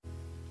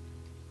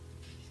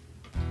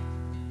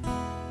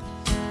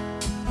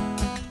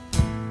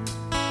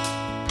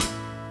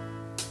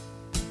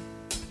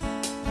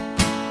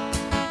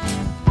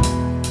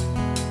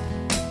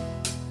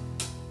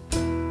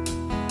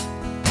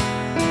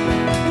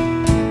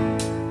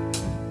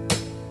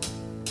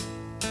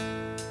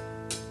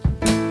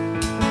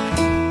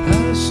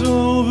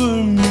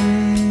over me.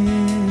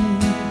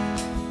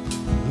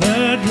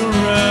 Let your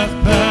wrath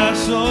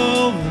pass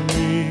over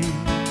me.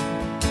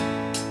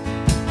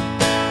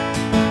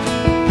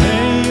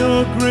 May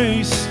your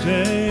grace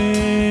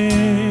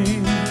stay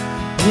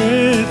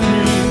with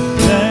me.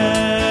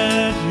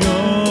 Let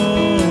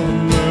your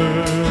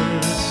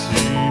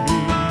mercy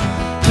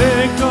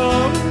take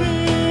of me.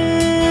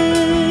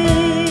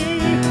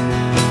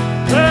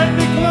 Let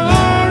me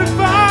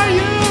glorify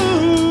you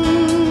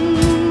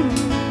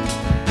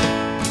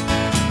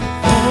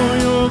for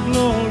your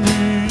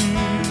glory.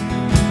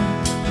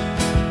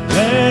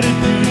 Let it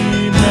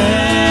be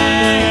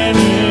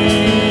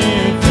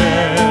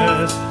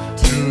manifest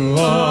to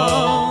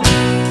all.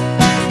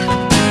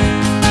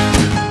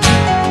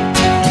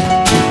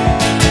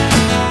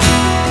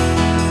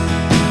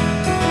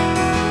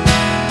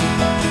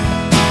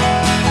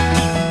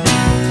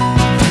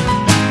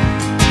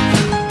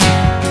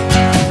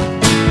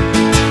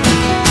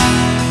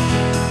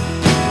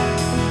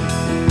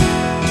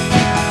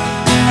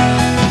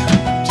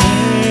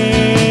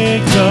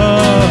 Take the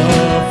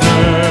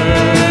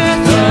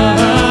first of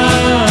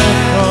our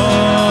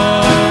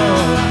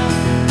call.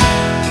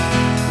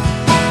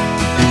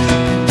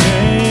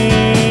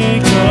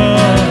 Take the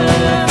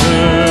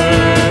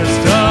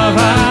first of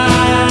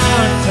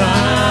our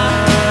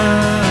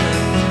time.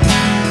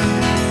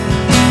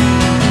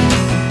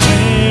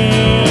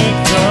 Take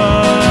the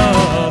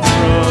throne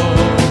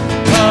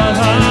of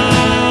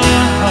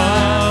our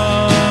heart.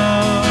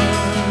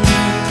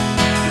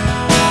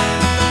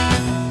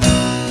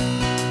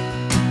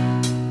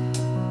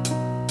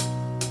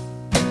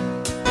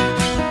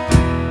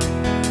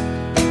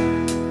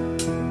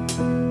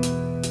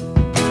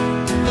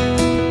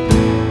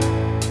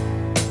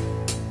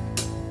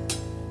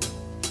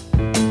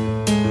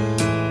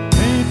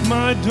 Make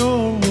my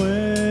door